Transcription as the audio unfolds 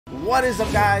What is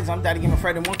up, guys? I'm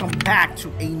DaddyGamerFred and welcome back to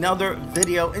another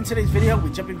video. In today's video, we're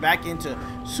jumping back into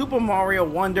Super Mario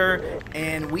Wonder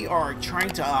and we are trying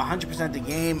to 100% the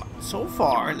game. So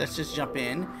far, let's just jump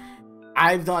in.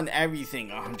 I've done everything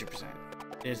 100%.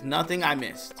 There's nothing I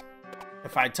missed.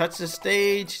 If I touch the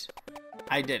stage,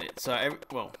 I did it. So,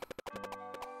 well,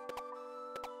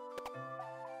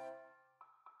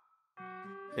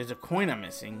 there's a coin I'm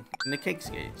missing in the cake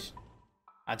stage.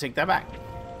 I'll take that back.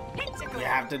 You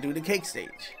have to do the cake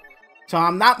stage. So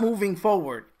I'm not moving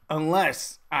forward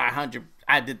unless I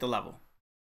did the level.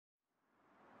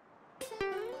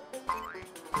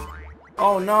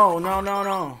 Oh no, no, no,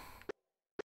 no.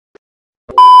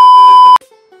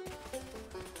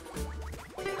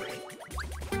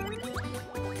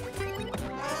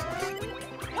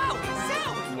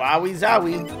 Wowie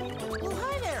zowie. Well,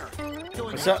 hi there.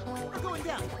 What's up? We're going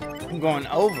down. I'm going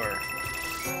over.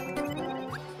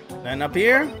 Nothing up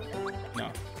here?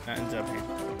 No, nothing's up here.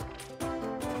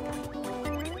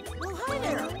 Well, hi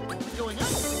there. We're going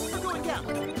up. We're going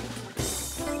down.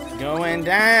 Going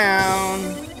down.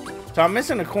 So I'm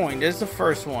missing a coin. There's the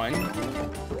first one.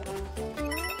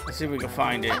 Let's see if we can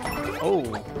find it. Oh.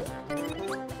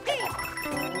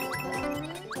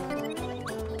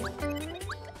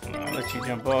 I'll let you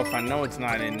jump off. I know it's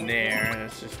not in there.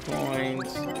 It's just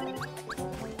coins.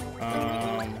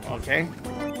 Okay.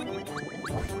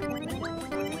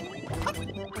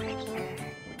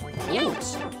 Ooh.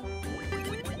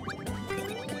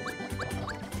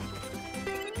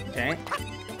 Okay.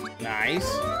 Nice.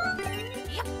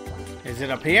 Is it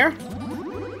up here?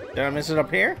 Did I miss it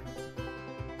up here?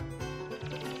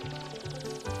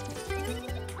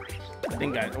 I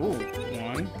think I... Ooh.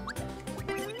 1,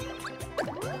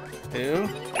 2,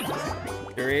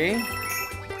 3.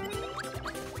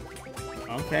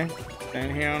 Okay.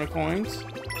 Stand here on the coins.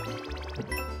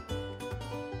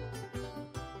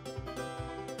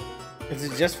 Is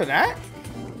it just for that?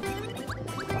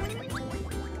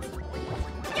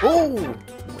 Oh!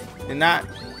 Did not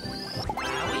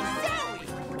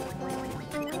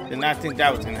think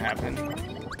that was gonna happen.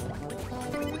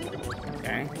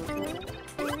 Okay.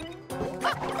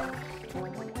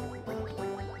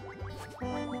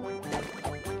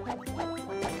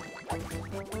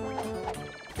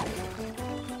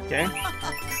 Okay.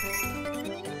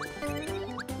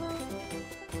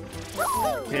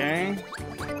 Okay.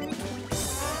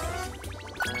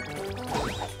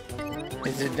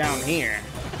 Is it down here?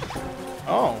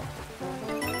 Oh.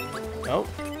 Nope.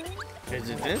 Is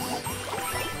it this?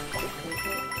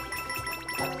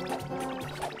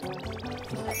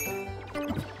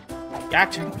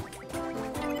 Gotcha.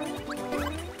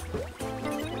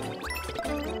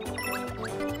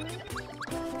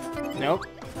 Nope.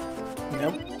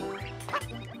 Nope.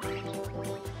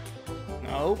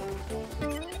 Nope.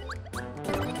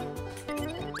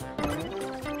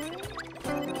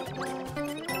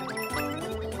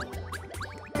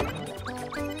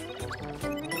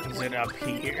 Is it up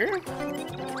here?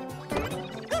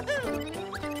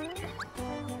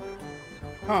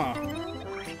 Huh.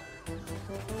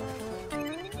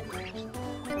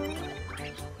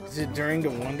 Is it during the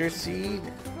Wonder Seed?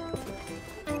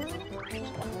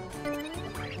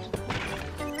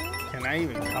 Can I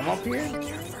even come up here?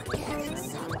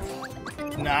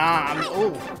 Nah, I'm...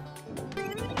 Oh.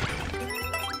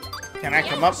 Can I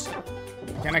come up?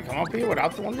 Can I come up here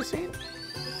without the Wonder Seed?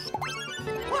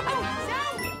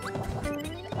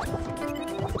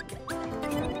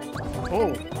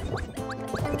 Oh.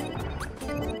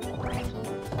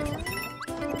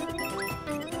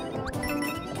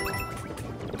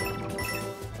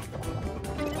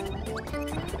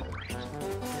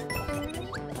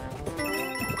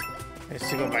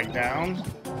 Let's go back down.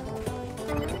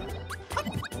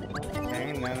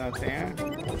 Okay, none up there.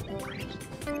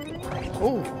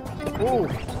 Oh. Oh.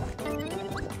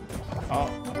 Oh.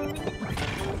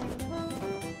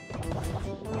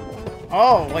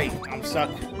 Oh, wait. I'm stuck.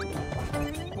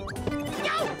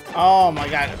 Oh my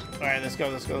god. Alright, let's go,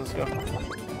 let's go, let's go.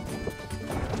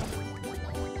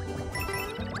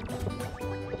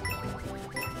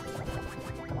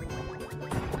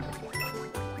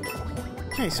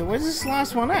 Okay, so where's this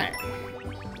last one at?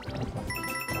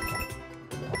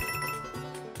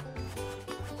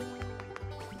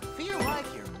 Feel like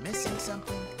you're missing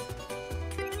something?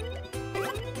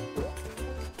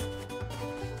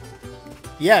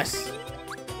 Yes.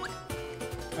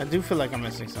 I do feel like I'm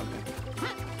missing something.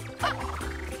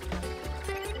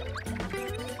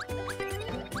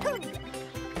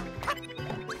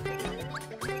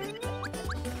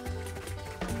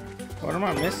 What am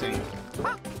I missing?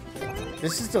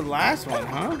 This is the last one,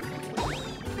 huh?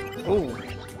 Oh.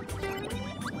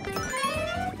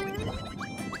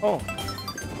 Oh.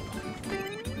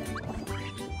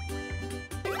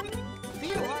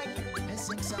 Feel like you're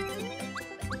missing something?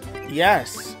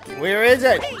 Yes. Where is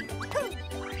it?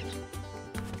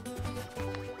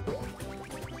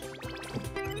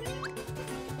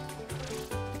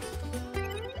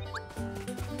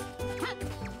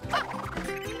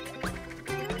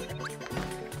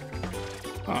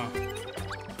 Huh.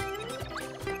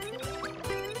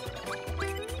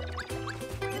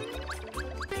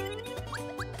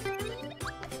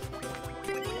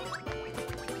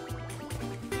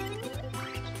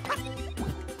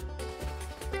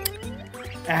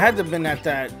 It had to have been at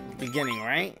that beginning,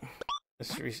 right?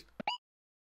 It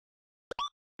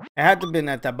had to have been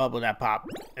at that bubble that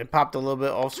popped. It popped a little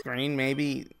bit off screen.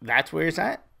 Maybe that's where it's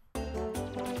at.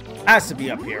 Has to be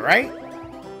up here, right?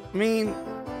 I mean,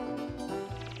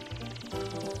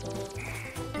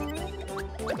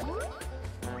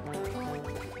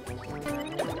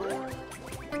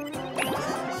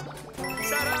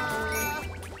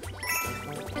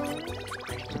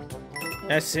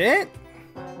 that's it?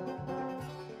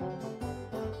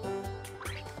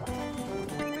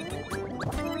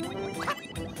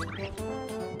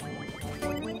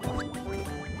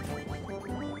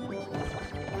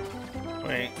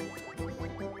 Wait.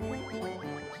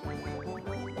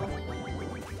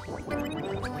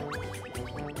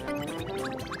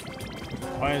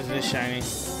 Why is this shiny?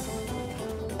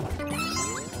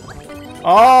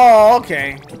 Oh,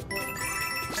 okay.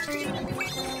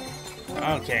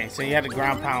 Okay, so you had a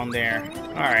ground pound there.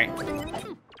 Alright.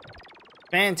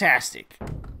 Fantastic.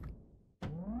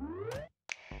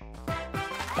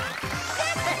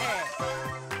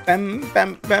 Bam,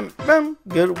 bam, bam, bam.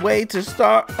 Good way to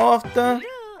start off the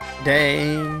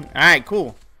day. Alright,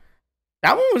 cool.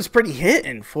 That one was pretty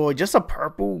hitting for just a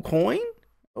purple coin. It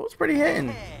was pretty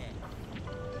hitting.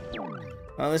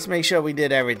 Well, let's make sure we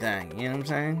did everything. You know what I'm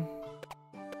saying?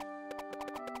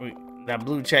 That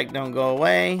blue check don't go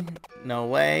away. No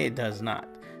way, it does not.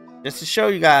 Just to show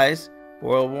you guys,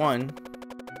 World 1,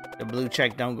 the blue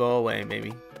check don't go away,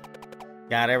 baby.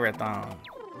 Got everything.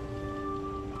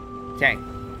 Okay.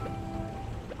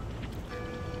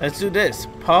 Let's do this.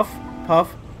 Puff,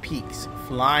 Puff Peaks.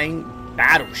 Flying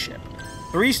Battleship.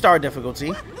 3-star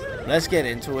difficulty. Let's get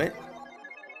into it.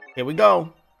 Here we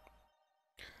go.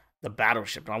 The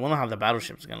battleship. I wonder how the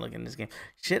battleship's gonna look in this game.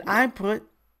 Should I put...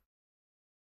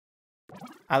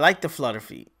 I like the flutter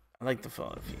feet. I like the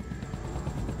flutter feet.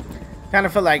 Kind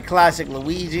of feel like classic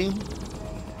Luigi,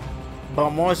 but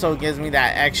more so gives me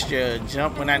that extra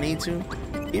jump when I need to.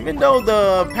 Even though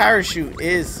the parachute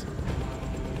is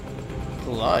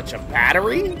clutch, a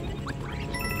battery.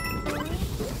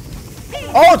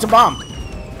 Oh, it's a bomb.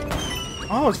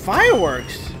 Oh, it's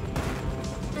fireworks.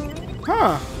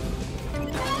 Huh.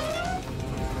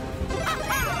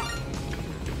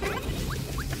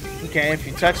 Okay, if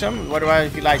you touch them, what about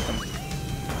if you light them?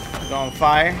 Go on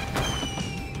fire.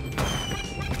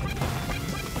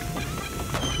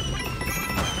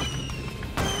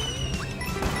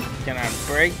 Can I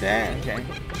break that? Okay.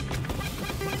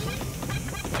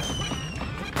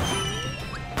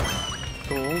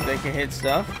 Cool, they can hit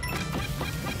stuff.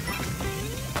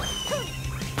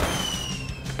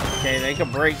 Okay, they can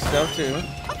break stuff too.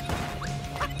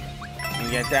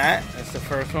 You get that? That's the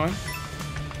first one.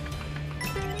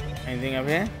 Anything up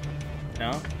here?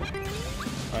 No?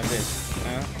 What's this?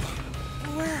 No?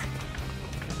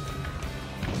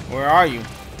 Where are you?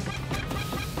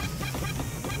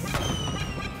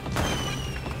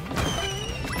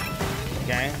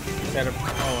 Okay. Set up.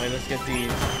 Oh wait, let's get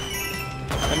these.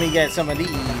 Let me get some of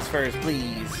these first,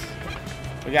 please.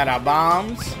 We got our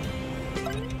bombs.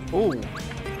 Ooh.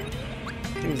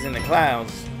 He was in the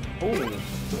clouds. Ooh.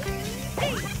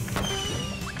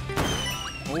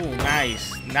 Ooh,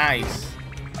 nice, nice,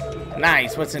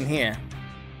 nice. What's in here?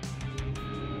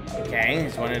 Okay,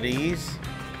 it's one of these.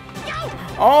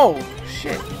 Oh,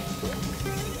 shit.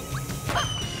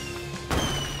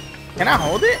 Can I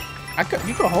hold it?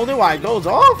 You can hold it while it goes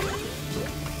off?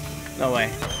 No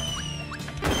way.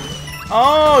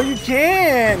 Oh, you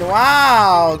can.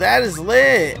 Wow, that is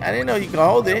lit. I didn't know you could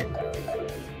hold it.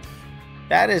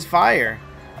 That is fire.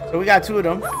 So we got 2 of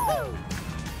them.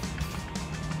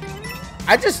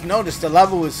 I just noticed the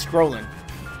level was scrolling.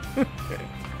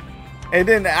 It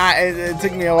didn't. It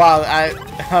took me a while. I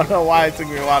don't know why it took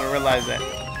me a while to realize that.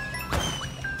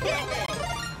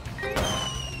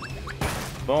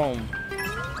 Boom.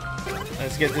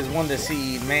 Let's get this Wonder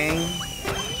Seed, man.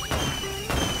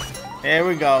 There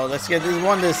we go. Let's get this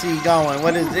Wonder Seed going.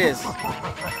 What is this?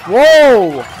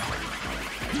 Whoa!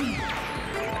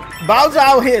 Bowser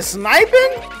out here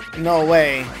sniping? No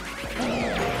way.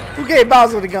 Who gave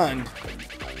Bowser the gun?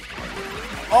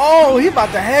 Oh, he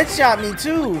about to headshot me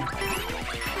too.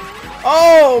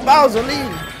 Oh, Bowser,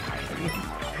 leave.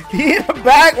 He in the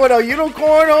back with a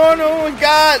unicorn on. Oh my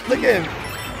God, look at him.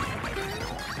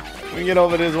 Let me get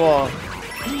over this wall.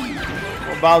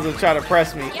 Well, Bowser try to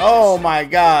press me. Oh my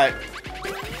God.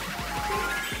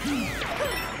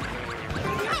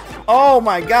 Oh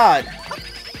my God.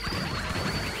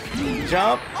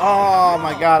 Jump. Oh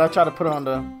my God. I try to put on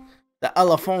the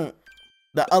elephant.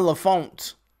 The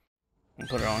elephant. And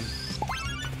put it on.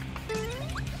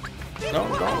 No,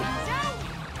 don't.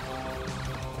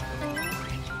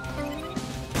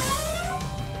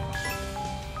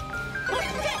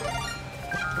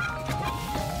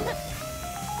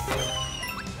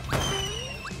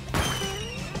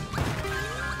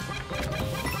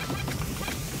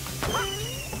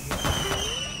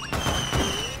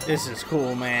 This is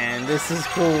cool, man. This is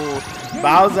cool.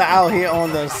 Bowser out here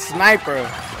on the sniper.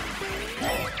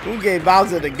 Who gave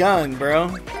Bowser the gun, bro?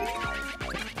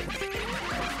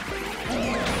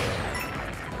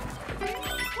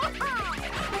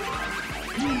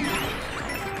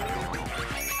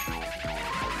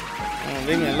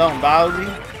 Leave me alone,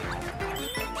 Bowser.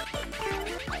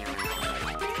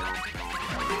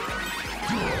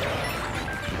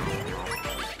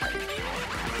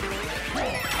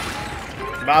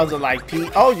 Bowser like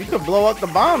Pete. Oh, you could blow up the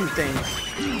bomb things.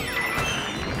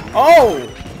 Oh!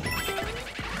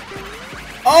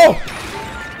 Oh!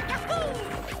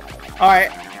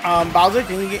 Alright, Bowser,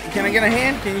 can I get a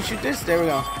hand? Can you shoot this? There we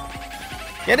go.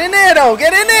 Get in there though!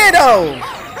 Get in there though!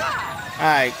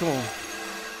 Alright, come on.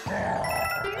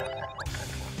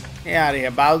 Get out of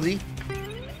here, Bowser.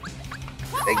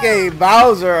 They gave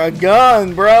Bowser a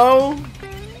gun, bro.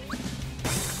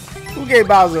 Who gave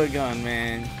Bowser a gun,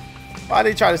 man? Why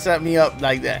they try to set me up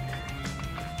like that?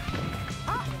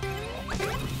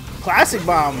 Classic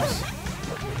bombs.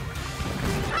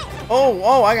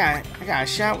 Oh, I got a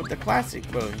shot with the classic,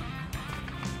 bro.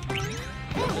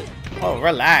 Oh,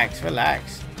 relax.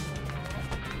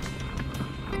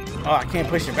 Oh, I can't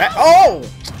push it back. Oh!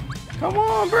 Come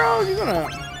on, bro. You're gonna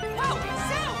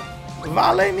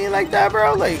violate me like that,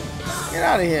 bro? Like, get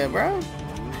out of here, bro.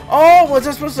 Oh, was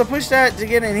I supposed to push that to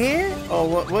get in here? Oh,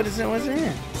 what is it? What's in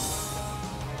here?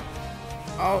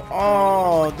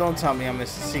 Oh, don't tell me I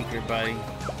missed a secret, buddy.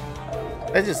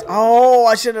 That just, oh,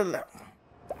 I should have left.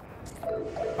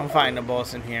 I'm fighting the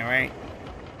boss in here, right?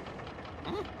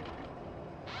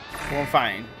 Who I'm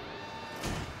fighting?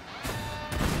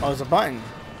 Oh, there's a button.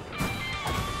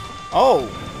 Oh,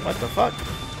 what the fuck?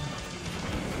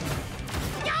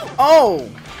 Oh!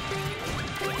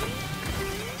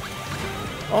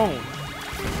 Oh.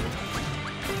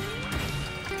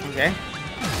 Okay.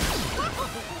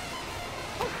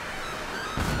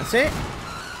 That's it?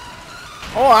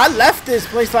 Oh, I left this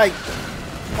place like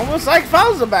almost like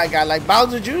Bowser bad guy, like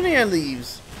Bowser Jr.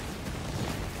 leaves.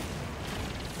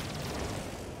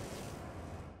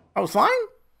 I was flying?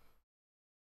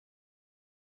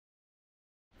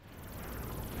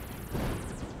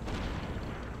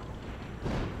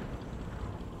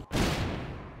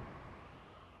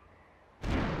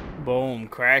 Boom,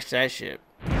 crash that ship.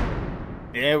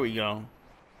 There we go.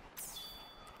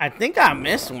 I think I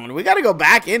missed one. We gotta go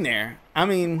back in there. I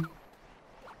mean,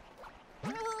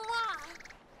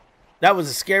 that was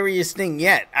the scariest thing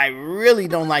yet. I really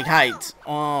don't like heights.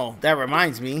 Oh, that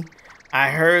reminds me. I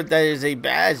heard there's a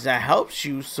badge that helps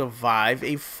you survive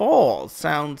a fall.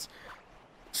 Sounds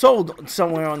sold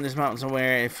somewhere on this mountain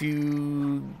somewhere. If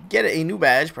you get a new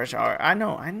badge, press R. I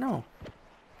know.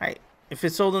 Right. If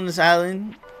it's sold on this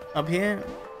island up here,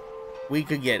 we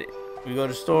could get it. We go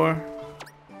to store.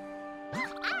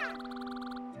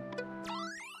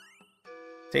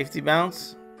 Safety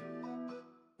bounce.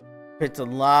 Pits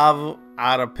of lava,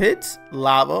 out of pits,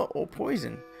 lava, or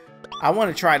poison. I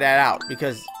want to try that out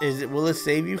because will it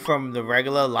save you from the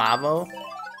regular lava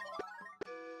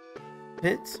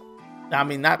pits? I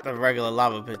mean, not the regular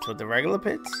lava pits, but the regular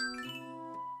pits.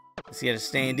 Let's get a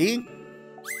standee.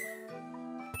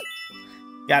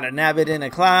 Got a nabbit in a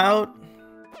cloud.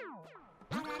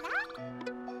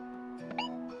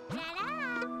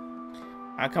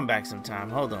 I'll come back sometime.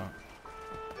 Hold on.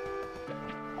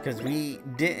 Because we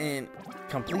didn't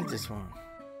complete this one.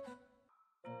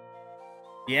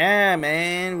 Yeah,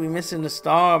 man. We missing the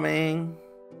star, man.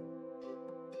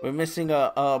 We're missing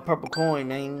a purple coin,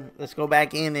 man. Let's go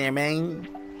back in there, man.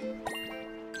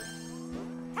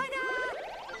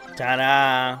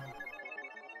 Ta-da!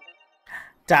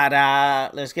 Ta-da!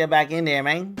 Let's get back in there,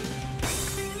 man.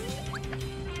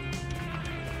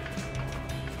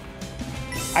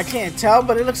 I can't tell,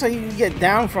 but it looks like you can get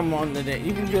down from under there.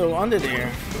 You can go under there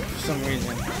for some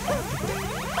reason.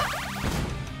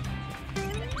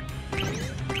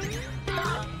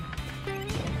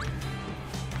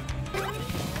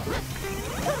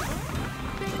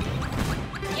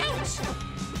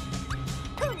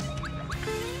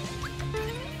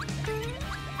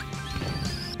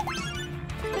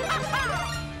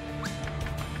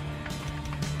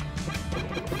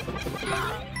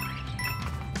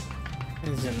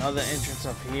 another entrance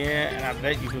up here, and I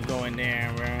bet you could go in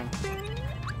there, bro.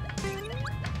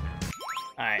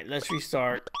 Alright, let's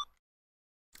restart.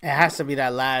 It has to be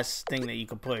that last thing that you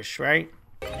can push, right?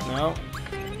 No.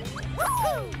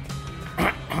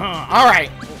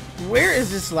 Alright. Where is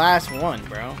this last one,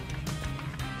 bro?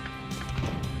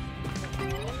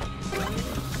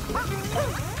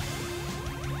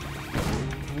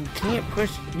 You can't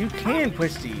push. You can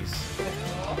push these.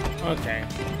 Okay.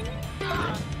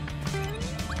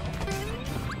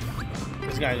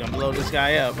 This guy's gonna blow this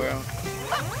guy up, bro.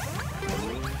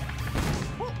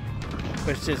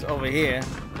 Push this over here.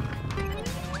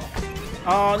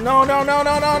 Oh, no, no, no,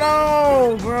 no, no,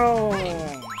 no, bro.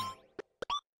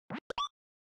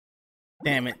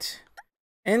 Damn it.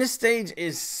 And the stage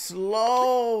is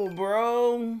slow,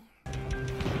 bro.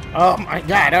 Oh my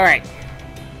god, alright.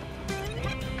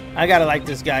 I gotta light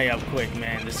this guy up quick,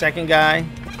 man. The second guy,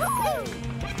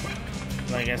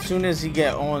 like as soon as he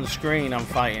get on screen, I'm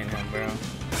fighting him, bro.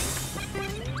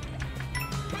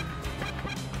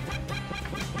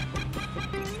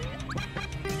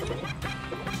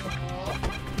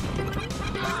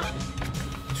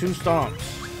 Two stomps.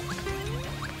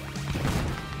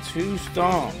 Two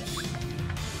stomps.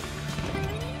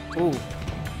 Ooh.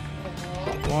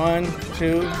 1,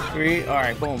 2, 3.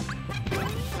 Alright, boom.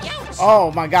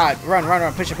 Oh my god. Run, run,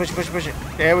 run. Push it, push it, push it, push it.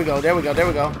 There we go, there we go, there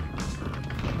we go.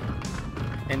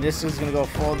 And this is gonna go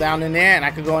fall down in there, and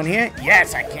I can go in here?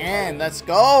 Yes, I can. Let's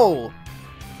go.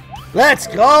 Let's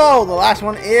go. The last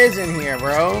one is in here,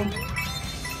 bro.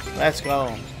 Let's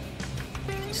go.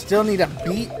 Still need to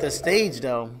beat the stage,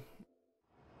 though.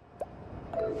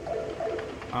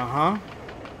 Uh-huh.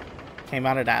 Came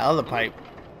out of that other pipe.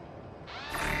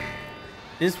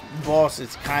 This boss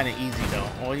is kind of easy, though.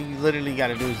 All you literally got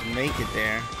to do is make it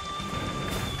there.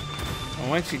 And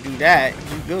once you do that,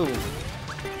 you go.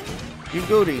 You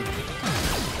goody.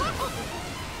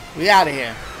 We out of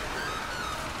here.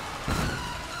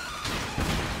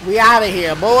 We out of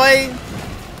here, boy.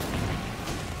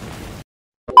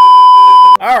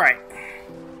 Alright.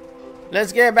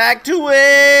 Let's get back to it.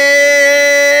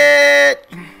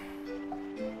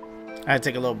 I had to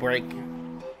take a little break.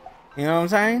 You know what I'm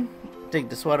saying? Take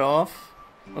the sweater off.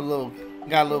 Got a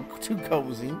little too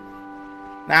cozy.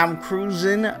 Now I'm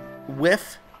cruising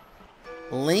with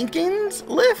Lincoln's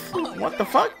Lift? What the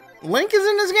fuck? Link is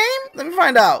in this game? Let me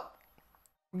find out.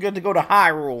 We got to go to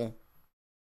Hyrule.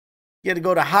 You got to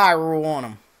go to Hyrule on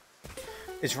him.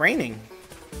 It's raining.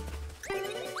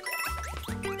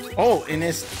 Oh, and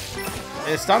it's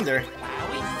thunder.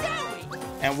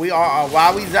 And we are a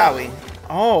Wowie Zowie.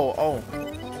 Oh, oh.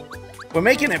 We're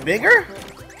making it bigger?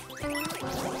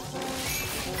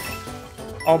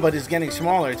 Oh, but it's getting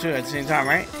smaller too at the same time,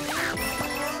 right?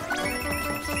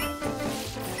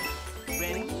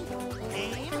 Ready?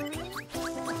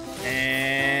 Aim.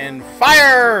 And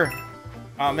fire!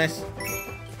 Oh, miss.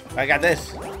 I got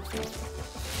this.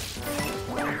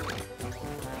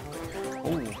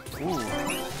 Ooh, ooh.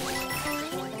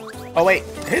 Oh wait,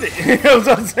 hit it. I was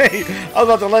about to say, I was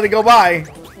about to let it go by.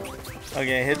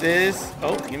 Okay, hit this.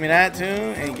 Oh, give me that too,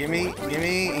 and give me,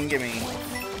 and give me.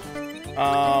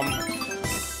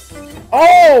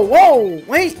 Oh, whoa,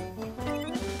 wait.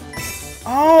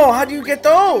 Oh, how do you get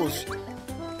those?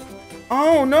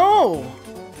 Oh no.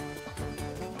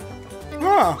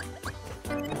 Huh.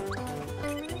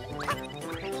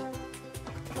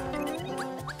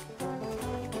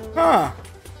 Huh.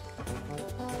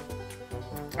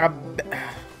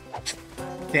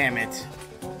 Damn it.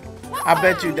 I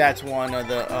bet you that's one of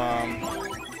the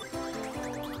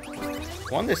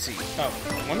Wonder Seed. Oh,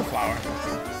 Wonder Flower.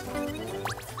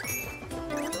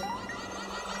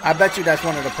 I bet you that's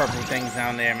one of the purple things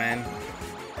down there, man.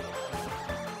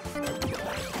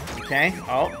 Okay.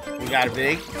 Oh, we got a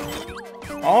big.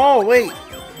 Oh, wait.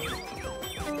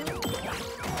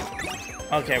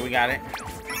 Okay, we got it.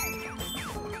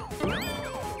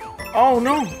 Oh,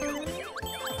 no.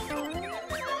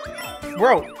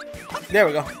 Bro. There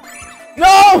we go.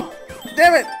 No!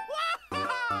 Damn it.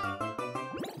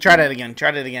 Try that again.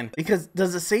 Try that again. Because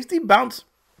does the safety bounce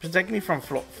protect me from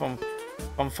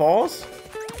falls?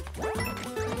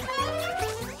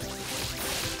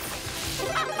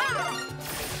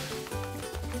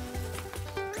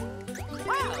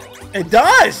 It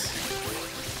does!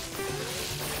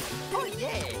 Oh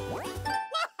yeah!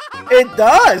 It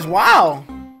does! Wow!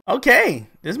 Okay,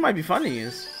 this might be fun to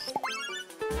use.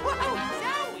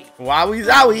 Wowie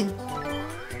Zowie!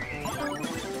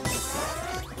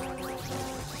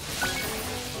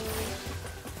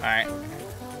 Alright.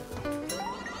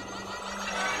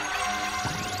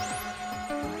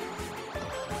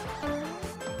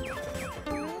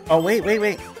 Oh, wait, wait,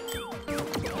 wait.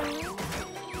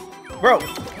 Bro.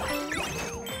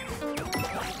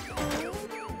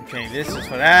 Okay, this is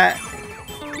for that.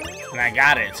 And I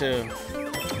got it too.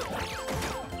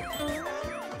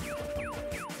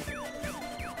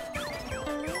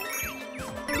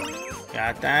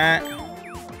 Got that.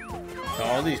 So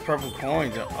all these purple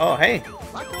coins. Oh, hey.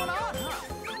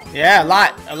 Yeah, a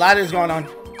lot. A lot is going on.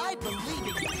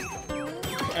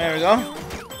 There we go.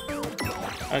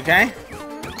 Okay.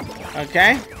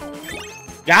 Okay.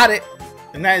 Got it.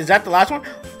 And is that the last one?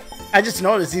 I just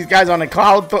noticed these guys on the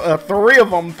cloud. 3 of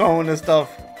them throwing this stuff.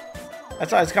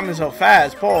 That's why it's coming so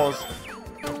fast. Pause.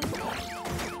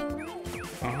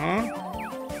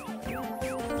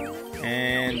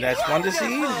 And that's one to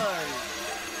see.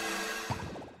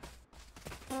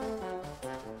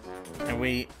 And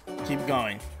we keep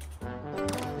going.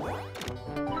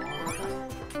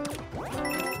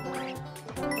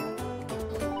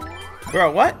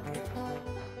 Bro, what?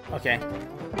 Okay.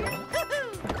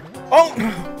 Oh!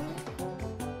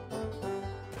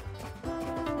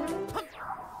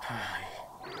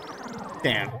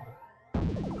 Damn.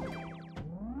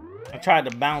 I tried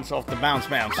to bounce off the bounce,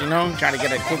 you know? Trying to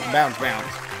get a quick bounce.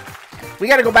 We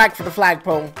gotta go back for the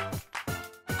flagpole.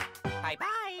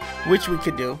 Bye-bye. Which we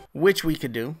could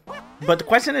do. But the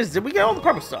question is, did we get all the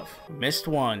purple stuff? Missed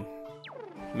one.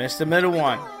 Missed the middle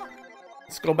one.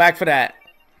 Let's go back for that.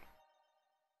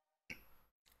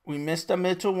 We missed the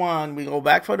middle one. We go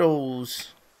back for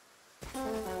those.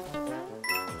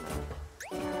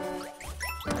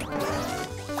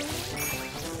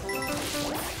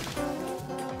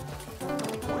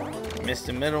 Missed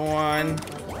the middle one.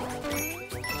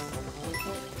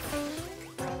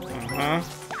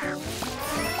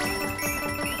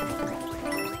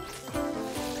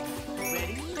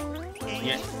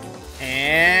 Yeah.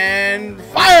 And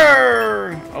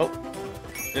fire! Oh,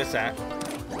 just that.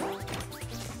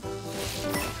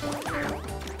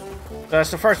 So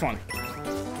that's the first one.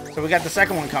 So we got the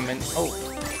second one coming. Oh.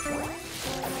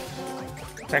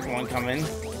 Second one coming.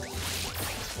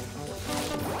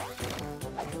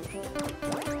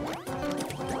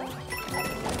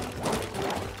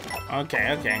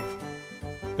 Okay, okay.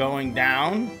 Going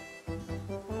down.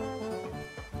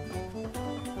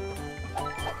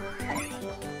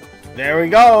 There we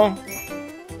go.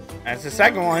 That's the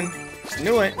second one.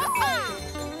 Knew it.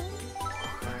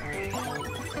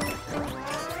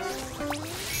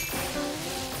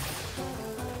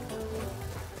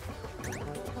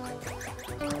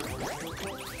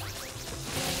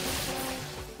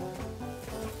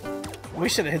 We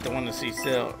should have hit the one to see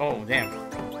still. Oh, damn.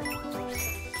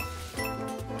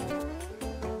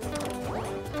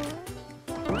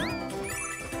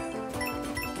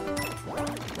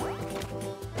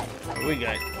 We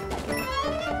good.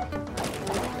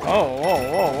 Oh, whoa,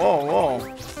 whoa, whoa,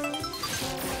 whoa.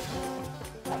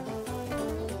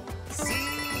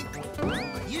 See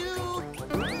you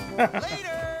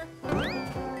later.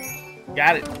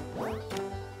 Got it.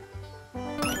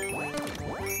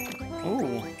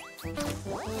 Ooh.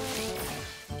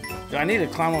 Do I need to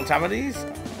climb on top of these?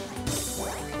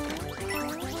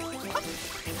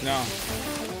 No.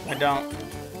 I don't.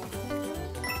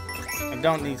 I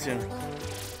don't need to.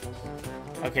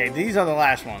 Okay, these are the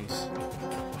last ones.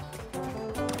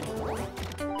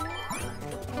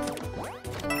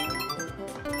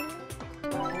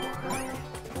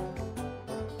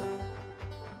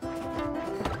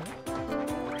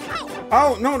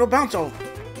 Oh, no, no bounce.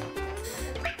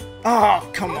 Oh,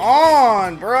 come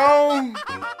on, bro.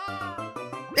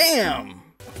 Damn.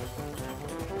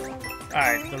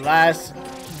 Alright,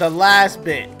 the last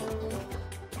bit.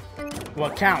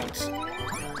 What counts?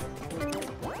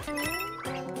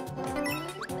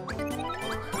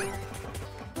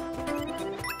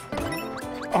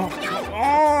 Oh, come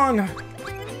on!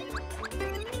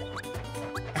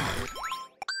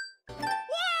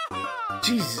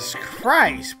 Jesus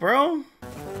Christ, bro!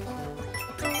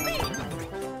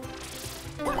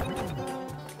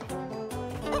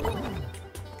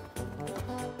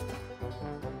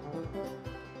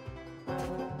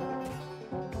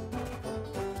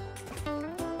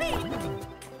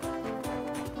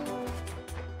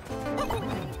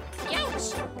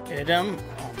 Hit him!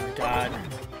 Oh my God!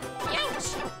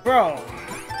 Bro,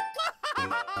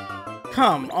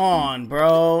 come on,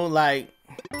 bro. Like,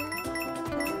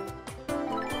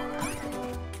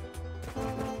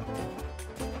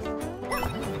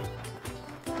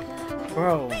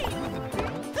 bro.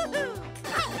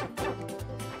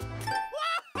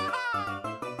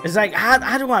 It's like,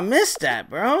 how do I miss that,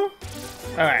 bro? All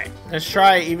right, let's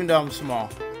try it, even though I'm small.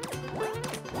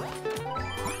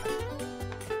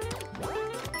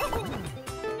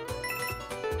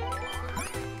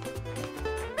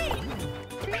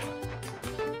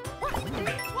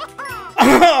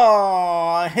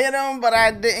 hit him, but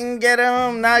I didn't get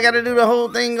him. Now I gotta do the whole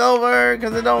thing over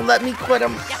because it don't let me quit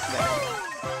him.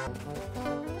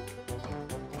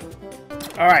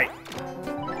 Alright.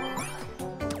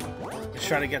 Let's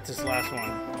try to get this last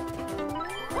one.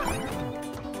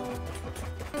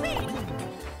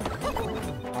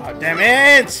 Oh, damn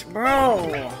it,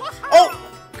 bro. Oh!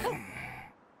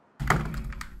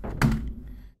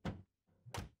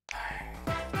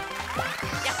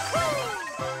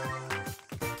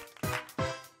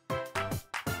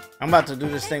 I'm about to do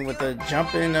this thing with the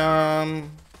jumping,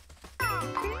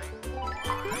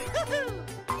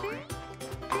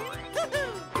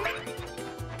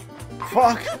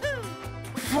 Fuck!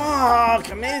 Fuck!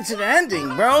 I made it to the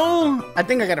ending, bro! I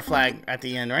think I got a flag at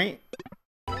the end, right?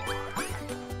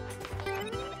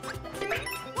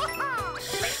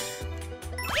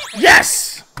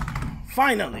 Yes!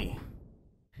 Finally!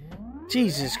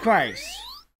 Jesus Christ.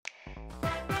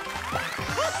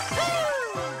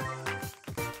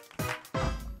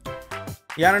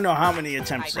 Yeah, I don't know how many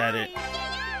attempts at it.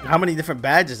 How many different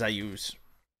badges I use.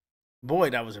 Boy,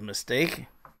 that was a mistake.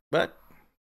 But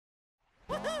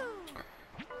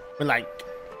like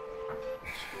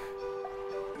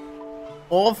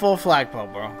all for a flagpole,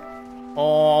 bro.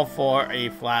 All for a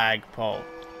flagpole.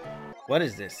 What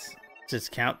is this?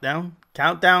 Just countdown?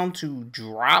 Countdown to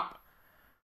drop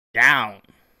down.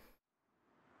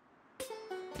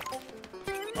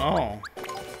 Oh.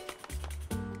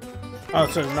 Oh,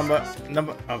 so it's number.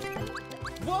 Oh.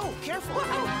 Whoa, careful!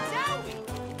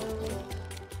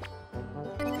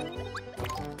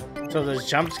 So there's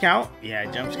jumps count?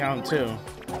 Yeah, jumps count too.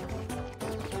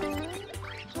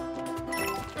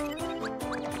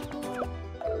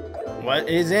 What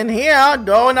is in here?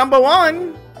 Door number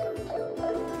 1.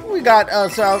 We got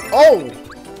ourselves. Oh,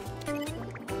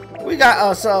 we got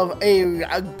ourselves a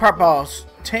purple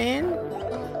 10.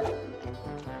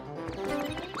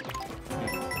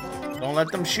 Don't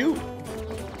let them shoot.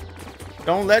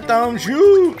 Don't let them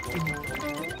shoot.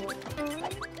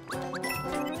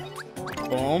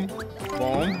 Boom.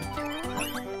 Boom.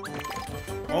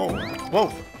 Oh.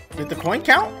 Whoa. Did the coin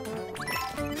count?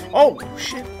 Oh,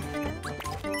 shit.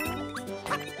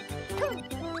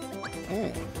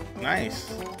 Oh,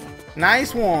 nice.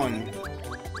 Nice one.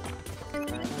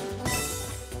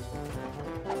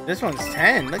 This one's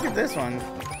 10. Look at this one.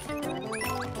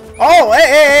 Oh, hey,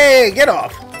 hey, hey, get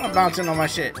off. I'm bouncing on my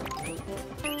shit.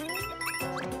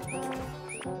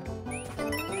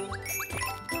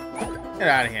 Get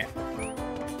out of here.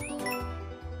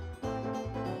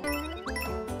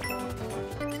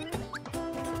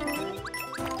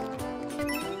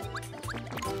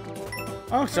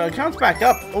 Oh, so it counts back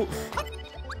up. Oof.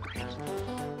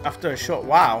 After a short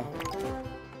while.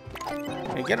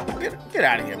 Hey, get out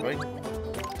of here, buddy.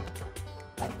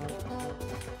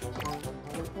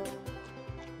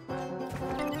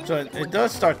 So it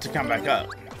does start to come back up.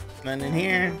 Then in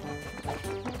here,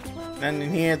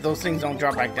 those things don't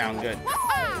drop back down. Good.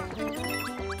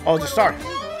 Oh, the start.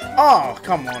 Oh,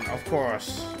 come on. Of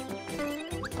course.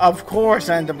 Of course,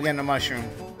 I end up getting a mushroom.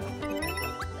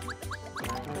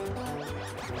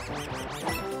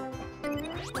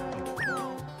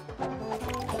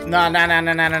 No,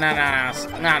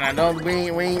 don't, we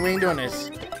ain't doing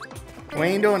this. We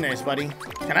ain't doing this, buddy.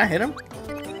 Can I hit him?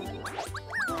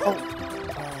 Oh.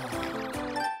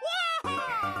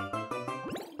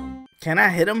 Can I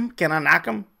hit him? Can I knock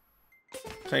him?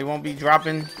 So he won't be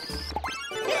dropping.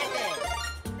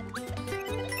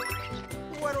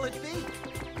 What'll it be?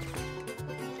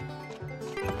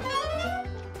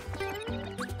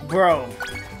 Bro.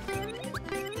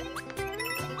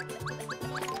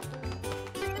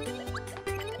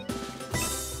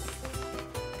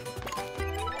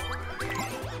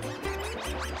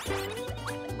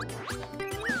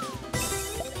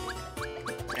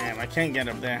 Damn, I can't get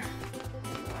up there.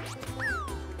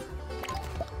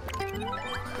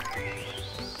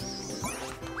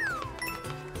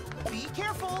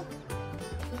 Careful!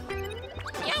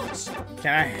 Ouch!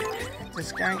 Can I hit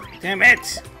this guy? Damn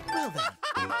it! Well then.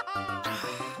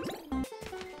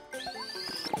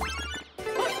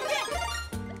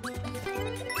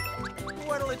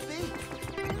 What'll it be?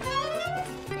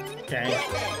 Okay.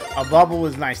 A bubble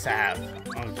is nice to have.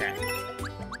 Okay.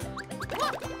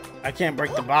 I can't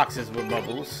break the boxes with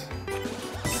bubbles.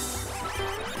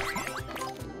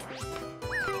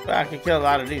 But I can kill a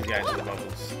lot of these guys with bubbles.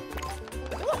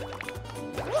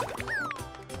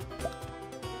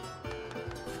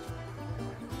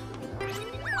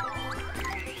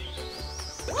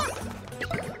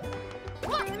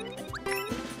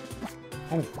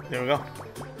 Oh, there we go.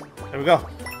 There we go.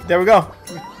 There we go.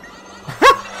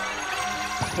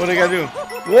 What do I gotta do?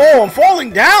 Whoa, I'm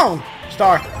falling down!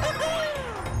 Star.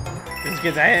 This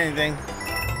gets I hit anything.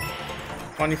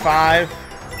 25.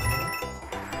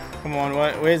 Come on,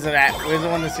 where's it at? Where's the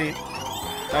one to see?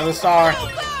 Another star.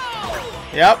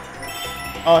 Yep.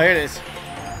 Oh, here it is.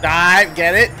 Dive,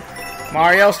 get it.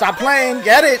 Mario, stop playing,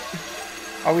 get it.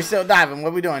 Are we still diving? What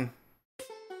are we doing?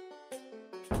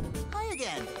 Hi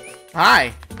again.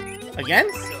 Hi. Again?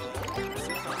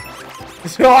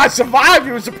 So I survived,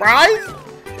 you were surprised?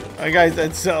 My guy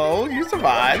said so, you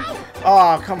survived.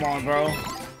 Oh, come on, bro.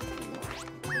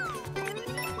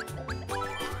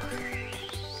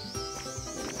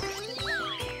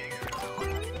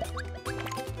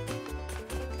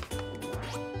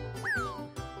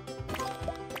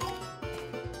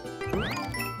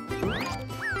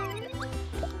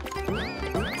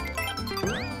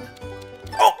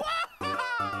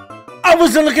 I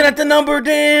wasn't looking at the number,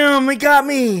 damn, it got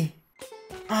me.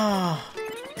 Oh.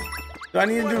 Do I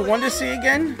need to do Wonder Sea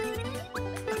again?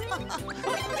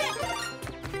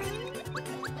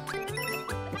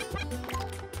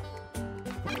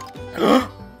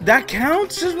 That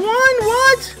counts? Just one?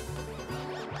 What?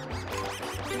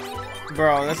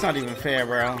 Bro, that's not even fair,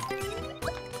 bro.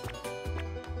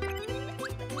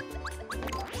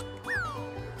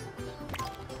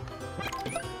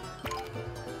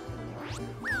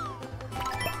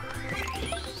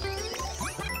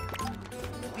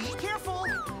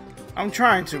 I'm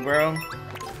trying to, bro.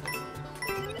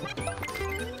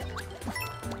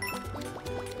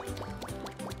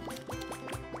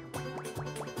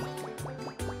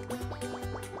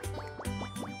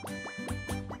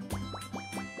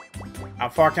 How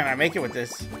far can I make it with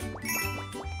this?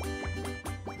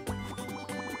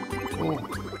 Ooh.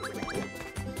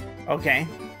 Okay.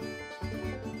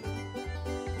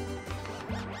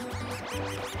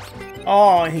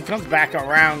 Oh, he comes back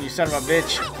around, you son of a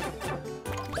bitch.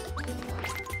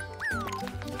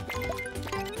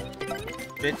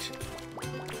 Bitch.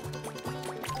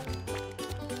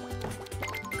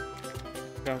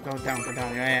 Go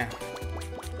down, yeah.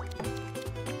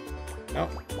 Nope.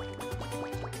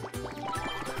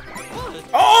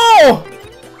 Oh!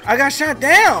 I got shot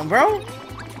down, bro.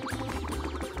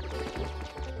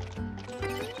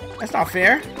 That's not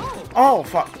fair. Oh,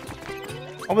 fuck.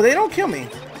 Oh, but they don't kill me.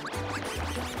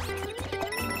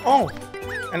 Oh,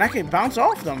 and I can bounce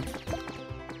off them.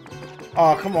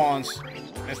 Oh, come on.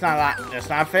 That's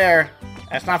not fair.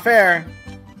 That's not fair.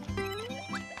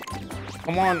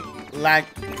 Come on, like,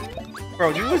 bro,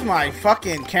 you was my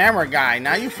fucking camera guy.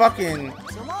 Now you fucking.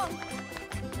 So long.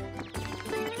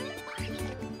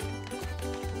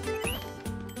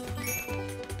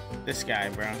 This guy,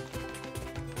 bro.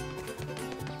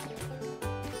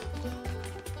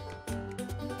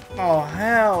 Oh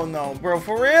hell no, bro.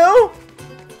 For real?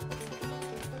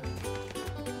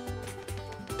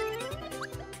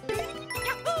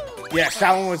 Yes,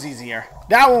 that one was easier.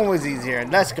 That one was easier.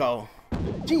 Let's go.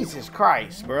 Jesus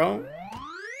Christ, bro.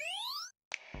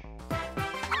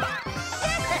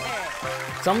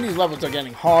 Some of these levels are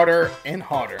getting harder and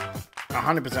harder.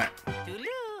 100%.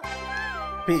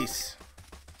 Peace.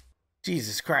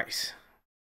 Jesus Christ.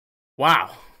 Wow.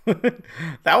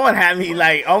 That one had me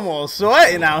like almost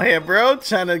sweating out here, bro.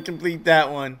 Trying to complete that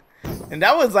one. And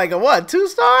that was like a what?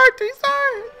 2-star? 3-star?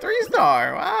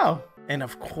 3-star. Wow. And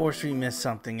of course we missed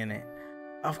something in it.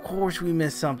 Of course we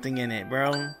missed something in it,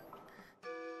 bro.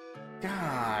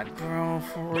 God, bro,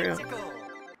 for real.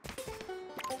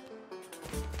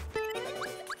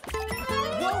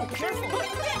 Whoa, careful.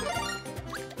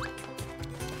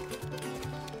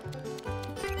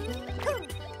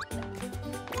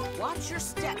 Watch your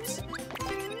steps.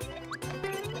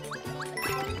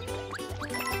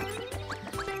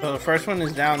 So the first one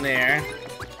is down there.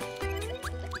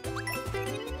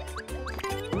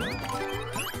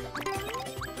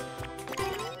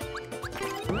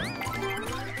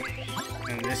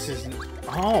 This is,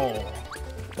 oh,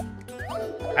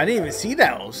 I didn't even see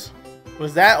those.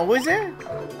 Was that always there?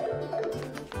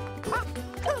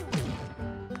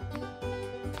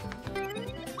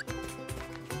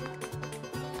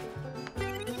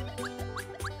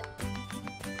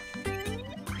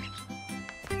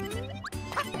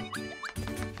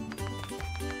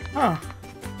 Huh.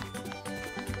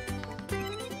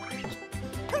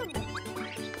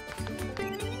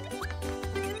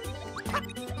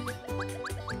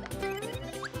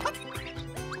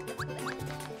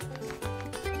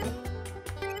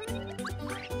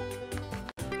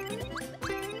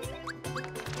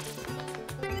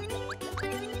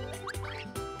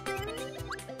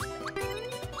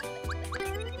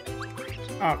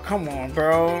 Oh, come on,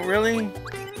 bro. Really?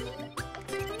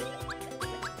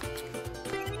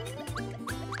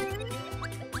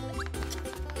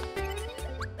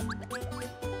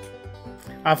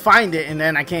 I find it and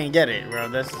then I can't get it, bro.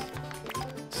 That's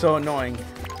so annoying.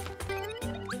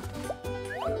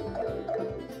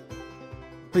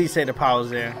 Please say the power's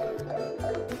there.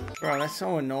 Bro, that's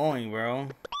so annoying, bro.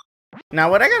 Now,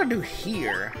 what I gotta do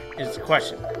here is the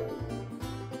question.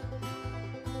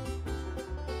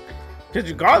 Because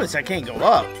regardless, I can't go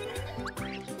up.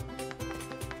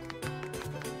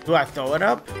 Do I throw it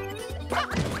up?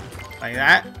 Like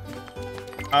that?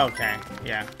 Okay,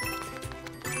 yeah.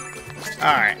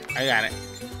 Alright, I got it.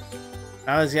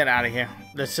 Now let's get out of here.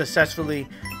 Let's successfully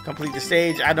complete the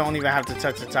stage. I don't even have to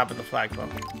touch the top of the flagpole.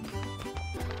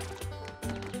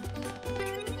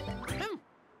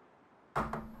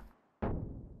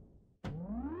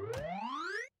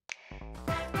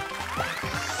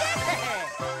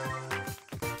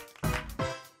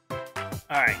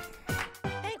 Alright.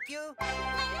 Thank you.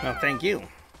 No, thank you.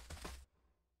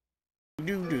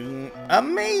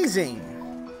 Amazing.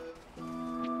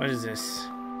 What is this?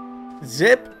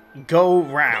 Zip, go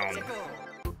round.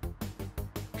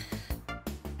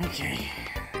 Okay.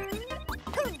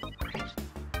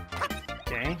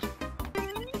 Okay.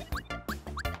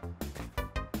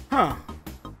 Huh.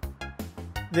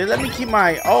 They let me keep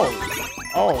my... Oh,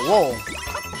 whoa.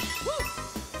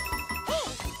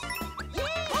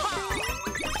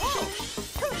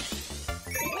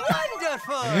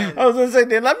 I was gonna say,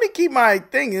 they let me keep my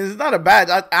thing. It's not a badge.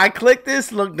 I clicked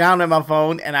this, looked down at my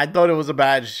phone, and I thought it was a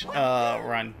badge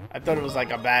run. I thought it was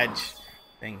like a badge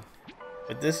thing.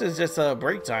 But this is just a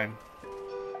break time.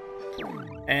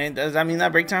 And does that mean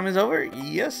that break time is over?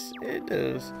 Yes, it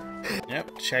does.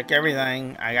 Yep, check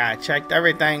everything. I got checked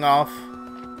everything off.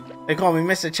 They call me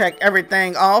Mr. Check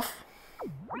Everything Off.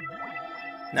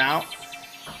 Now,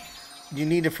 you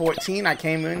needed 14. I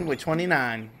came in with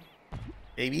 29.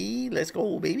 Baby, let's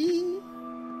go, baby.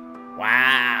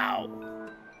 Wow.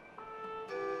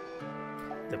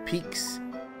 The peaks.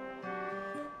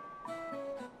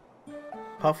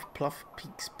 Puff Pluff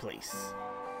Peaks Place.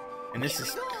 And this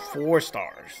is 4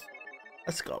 stars.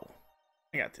 Let's go.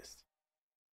 I got this.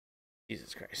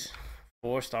 Jesus Christ.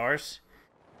 4 stars.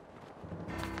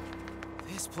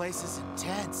 This place is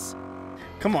intense.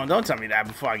 Come on, don't tell me that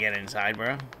before I get inside,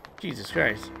 bro. Jesus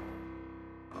Christ.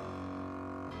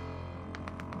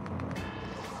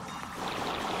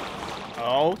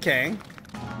 Okay.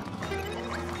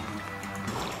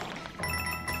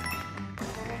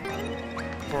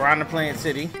 Piranha Plant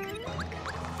City.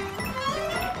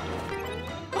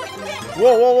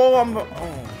 Whoa,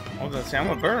 I was gonna say, I'm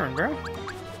gonna burn, bro.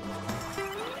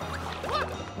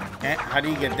 Okay, how do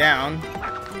you get down?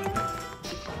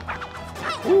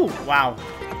 Ooh, wow.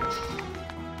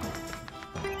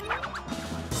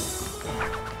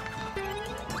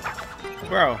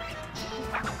 Bro.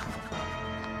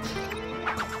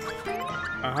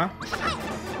 Uh-huh.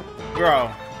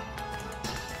 Bro.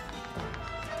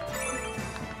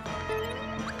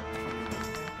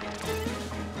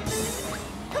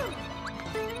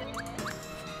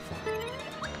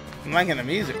 I'm liking the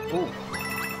music. Ooh.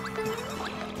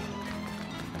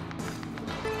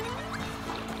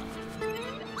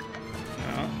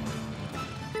 No.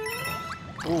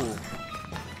 Ooh.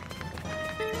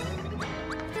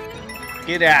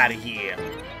 Get out of here.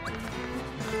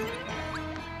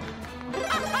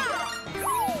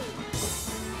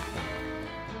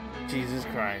 Jesus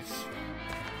Christ.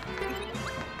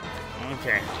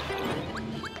 Okay.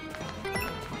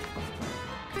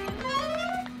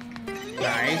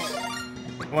 Nice.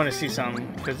 I want to see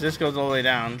something, because this goes all the way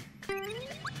down.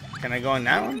 Can I go in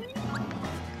that one?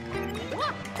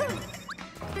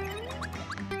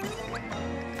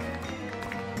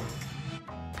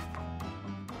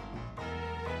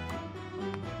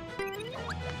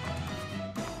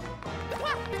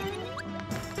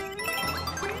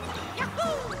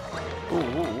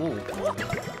 Ooh.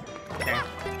 Okay.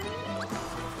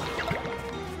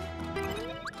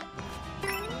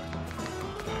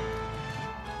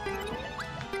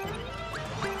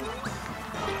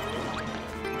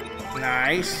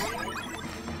 Nice.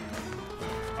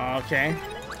 Okay.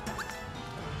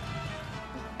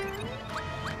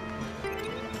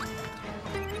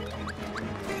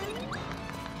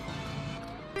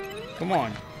 Come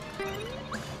on.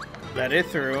 Let it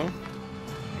through.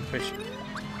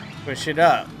 Push it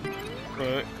up.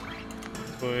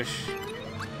 Push.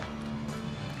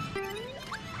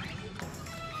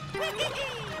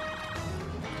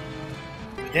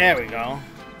 There we go.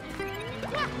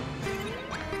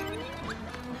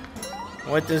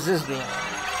 What does this do?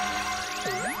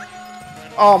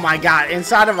 Oh my god,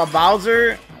 inside of a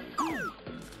Bowser?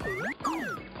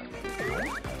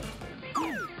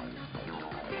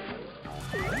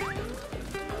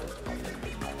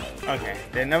 Okay,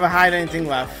 They never hide anything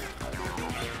left.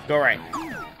 Go right.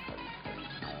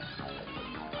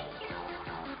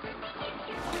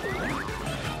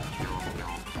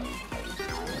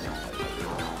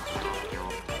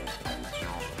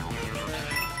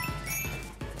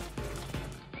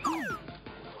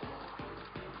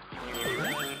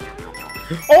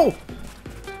 Oh!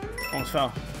 Almost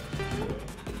fell.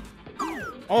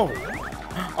 Oh!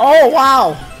 Oh,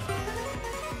 wow!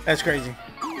 That's crazy.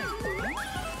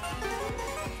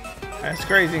 That's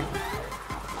crazy.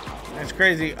 That's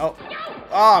crazy. Oh.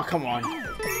 Oh, come on.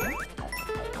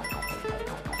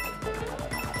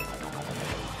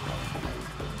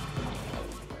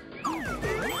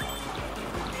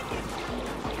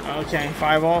 Okay,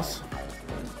 fireballs.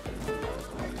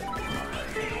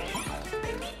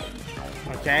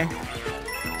 Okay.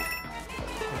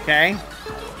 Okay.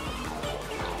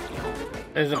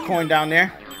 There's a coin down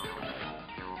there.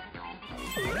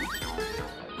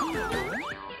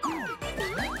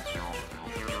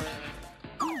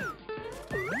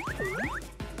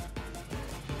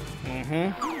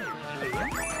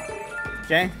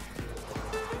 Okay.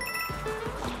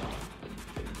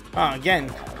 Oh,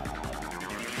 again.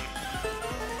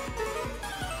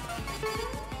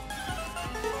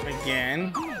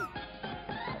 Again.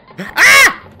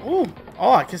 Ah! Ooh.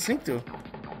 Oh, I can sneak through.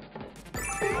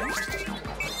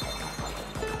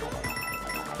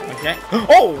 Okay.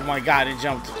 Oh my god, it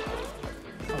jumped.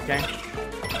 Okay.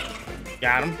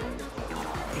 Got him.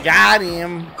 Got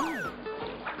him.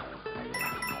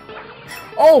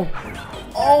 Oh!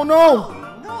 Oh no!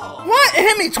 What? It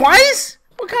hit me twice?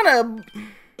 What kind of...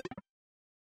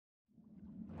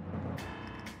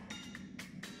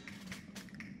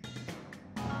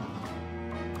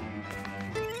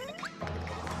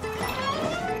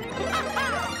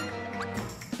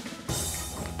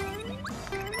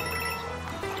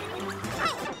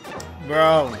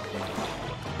 Bro.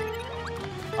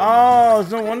 Oh, it's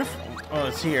no wonder. Oh,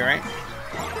 it's here, right?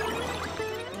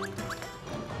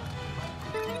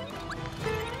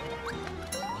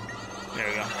 There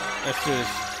we go. Let's do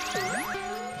this.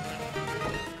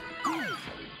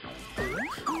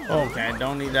 Okay, I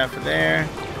don't need that for there.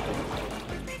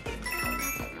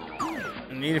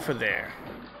 I need it for there.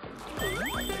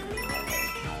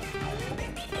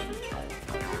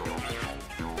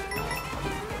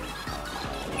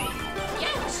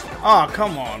 Oh,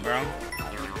 come on, bro.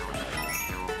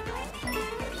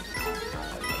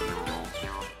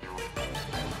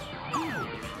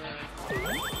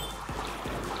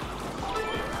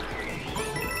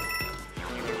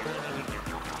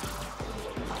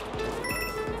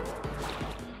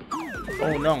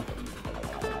 Oh, no.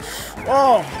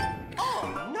 Oh!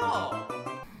 Oh, no!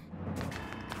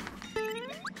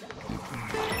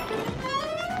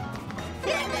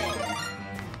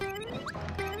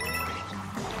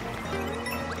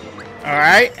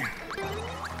 Alright.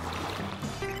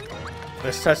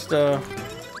 Let's touch the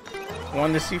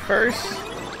one to see first.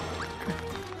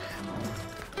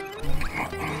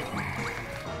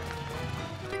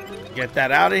 Get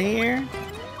that out of here.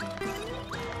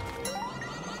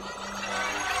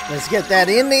 Let's get that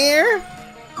in there.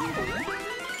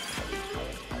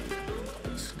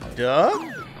 Duh.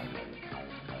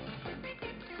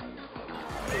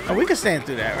 Oh, we can stand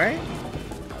through that, right?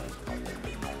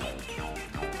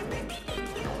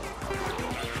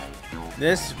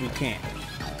 This we can't.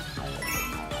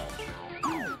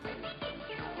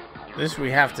 This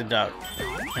we have to duck.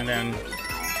 And then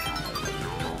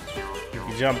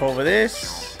you jump over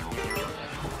this.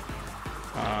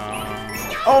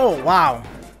 Oh, wow.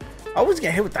 I always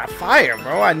get hit with that fire,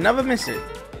 bro. I never miss it.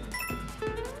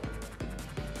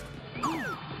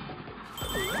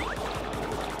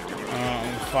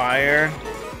 Fire.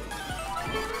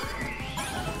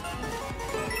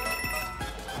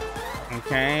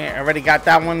 Okay, I already got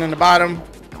that one in the bottom.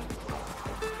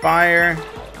 Fire.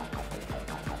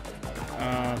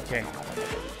 Okay.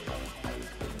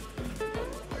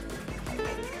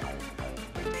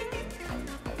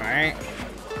 Alright.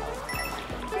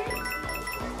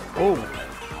 Oh.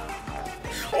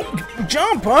 Oh,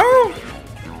 jump, bro!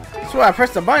 That's why I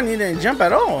pressed the button, he didn't jump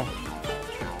at all.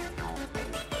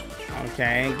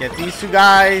 Okay, get these two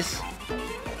guys.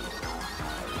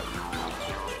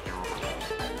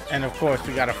 And of course,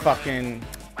 we gotta fucking...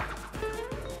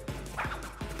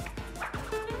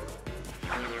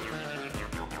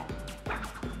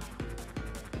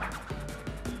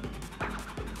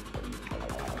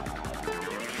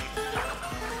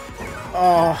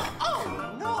 Oh.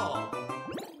 Oh, no!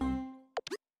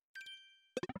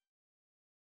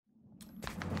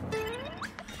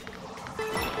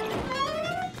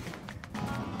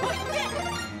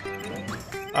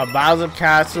 A Bowser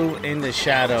Castle in the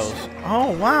shadows.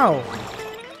 Oh, wow.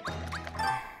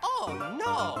 Oh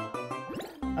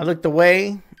no! I looked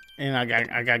away and I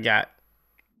got.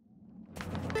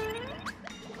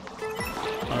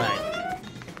 Alright.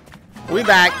 We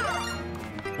back.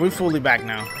 We fully back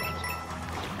now.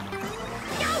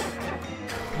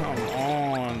 Come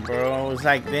on, bro. It's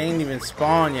like they ain't even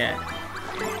spawned yet.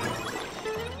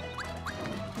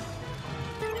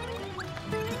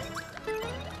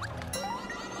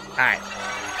 Alright.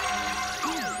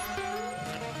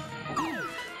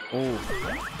 Ooh.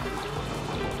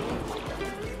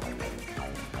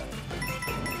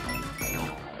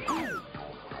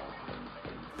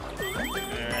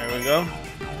 There we go.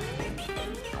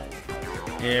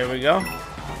 Here we go.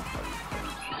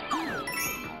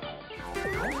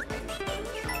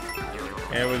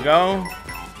 Here we go.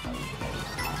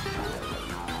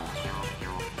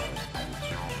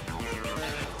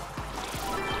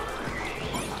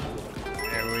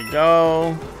 There we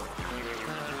go.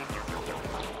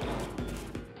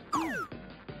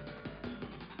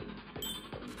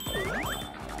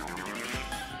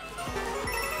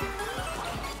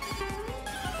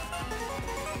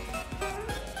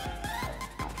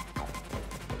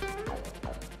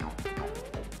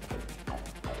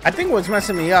 I think what's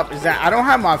messing me up is that I don't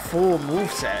have my full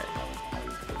move set.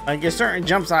 Like, there's certain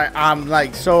jumps I'm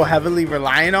like so heavily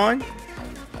relying on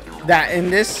that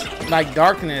in this like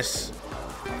darkness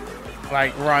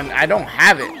like run I don't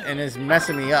have it, and it's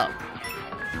messing me up.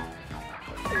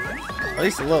 At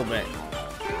least a little bit.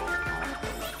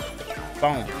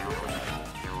 Boom.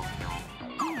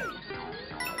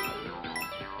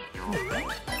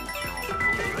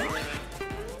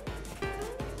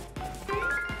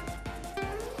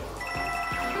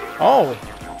 Oh.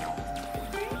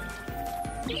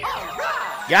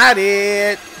 Got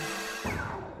it.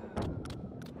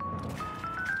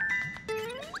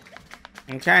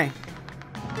 Okay.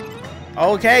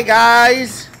 Okay,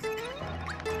 guys.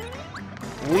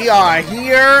 We are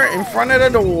here in front of the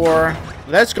door.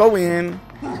 Let's go in.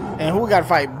 And who we gotta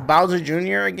fight? Bowser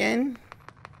Jr. again?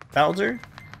 Bowser?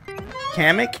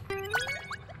 Kamek?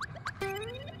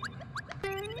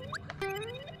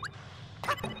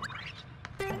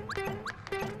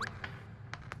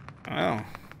 Oh. A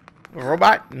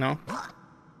robot? No.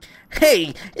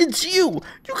 Hey, it's you!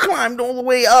 You climbed all the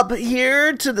way up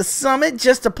here to the summit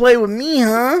just to play with me,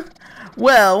 huh?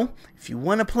 Well, if you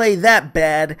want to play that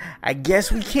bad, I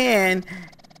guess we can.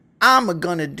 I'm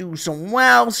gonna do some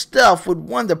wild stuff with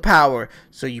Wonder Power,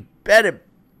 so you better...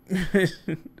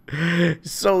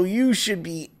 so you should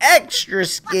be extra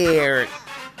scared.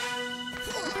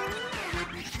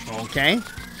 Okay.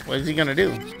 What is he gonna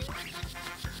do?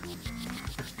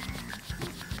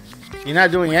 You're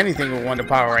not doing anything with Wonder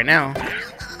Power right now.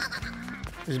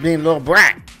 Just being a little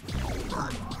brat.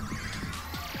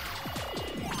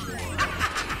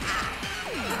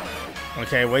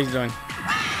 Okay, what he's doing?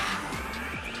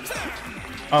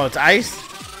 Oh, it's ice?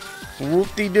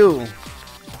 Whoop-de-doo.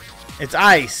 It's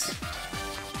ice.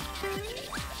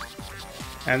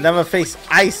 I've never faced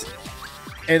ice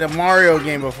in a Mario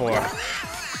game before.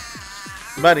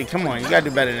 Buddy, come on. You gotta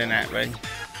do better than that, buddy.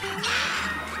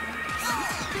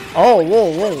 Oh, whoa,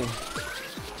 whoa.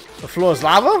 The floor is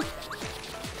lava?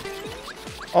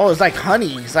 Oh, it's like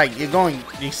honey. It's like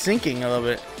you're sinking a little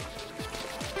bit.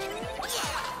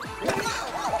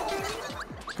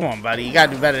 Come on, buddy. You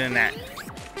gotta do better than that.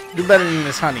 Do better than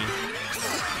this honey.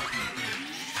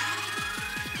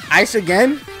 Ice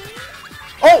again?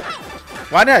 Oh!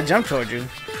 Why did I jump toward you?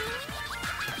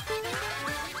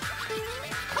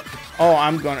 Oh,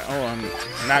 I'm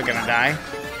not gonna die.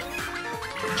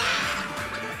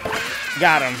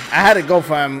 Got him. I had to go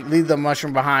for him. Leave the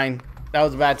mushroom behind. That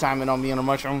was a bad timing on me on the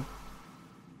mushroom.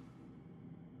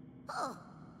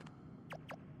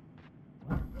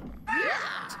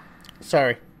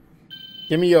 Sorry.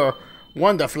 Give me your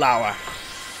Wonder Flower.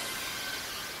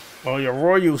 Or your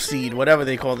Royal Seed, whatever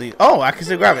they call these. Oh, I can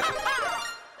still grab it.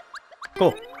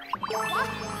 Cool.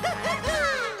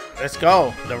 Let's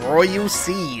go. The Royal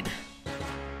Seed.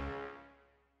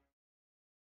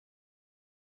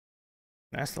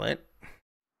 That's lit.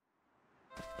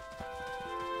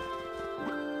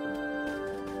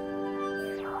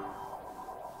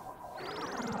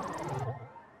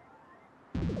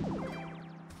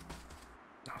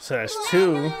 So that's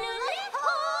 2.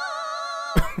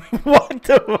 What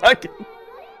the fuck?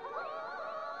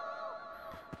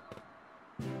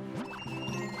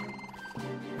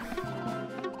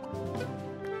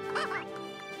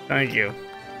 Thank you.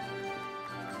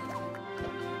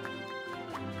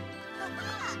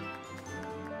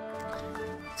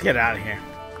 Let's get out of here.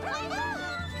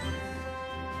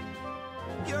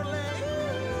 You're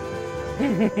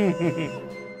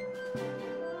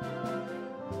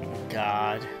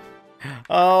God.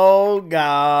 Oh,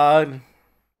 God.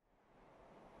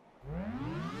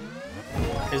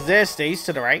 Is there a stage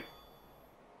to the right?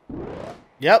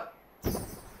 Yep.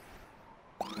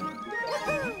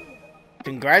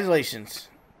 Congratulations.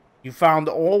 You found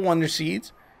all Wonder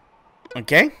Seeds.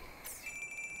 Okay.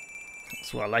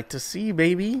 That's what I like to see,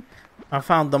 baby. I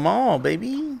found them all,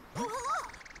 baby.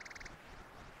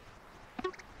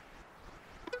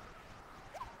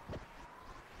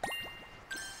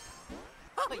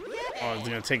 Oh, it's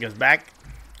gonna take us back.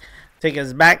 Take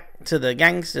us back to the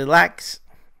gangster lax.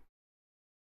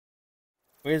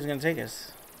 Where's it gonna take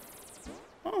us?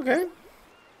 Okay.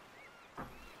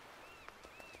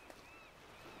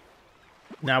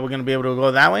 Now we're gonna be able to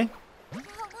go that way?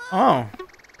 Oh.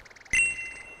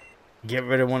 Get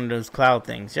rid of one of those cloud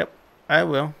things. Yep, I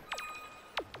will.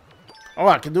 Oh,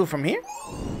 I can do it from here?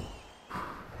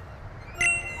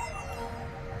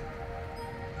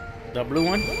 The blue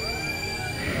one?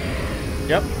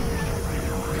 Yep.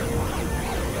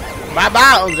 Bye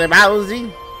Bowser,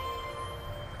 Bowsy.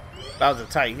 Bowser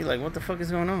tight. He's like, what the fuck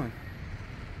is going on?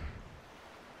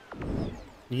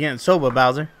 You getting sober,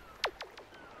 Bowser?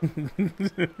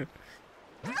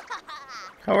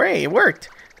 Hooray, it worked.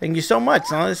 Thank you so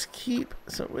much. Now let's keep.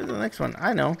 So where's the next one?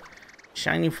 I know.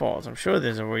 Shiny Falls. I'm sure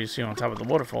there's a where you see on top of the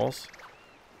waterfalls.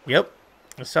 Yep.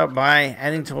 Let's start by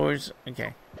heading towards.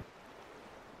 Okay.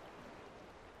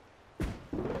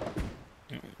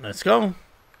 Let's go.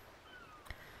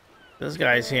 This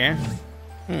guy's here.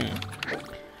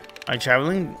 I'm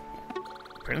traveling.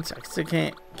 Prince, I still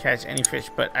can't catch any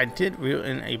fish, but I did reel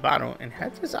in a bottle and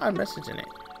had this odd message in it.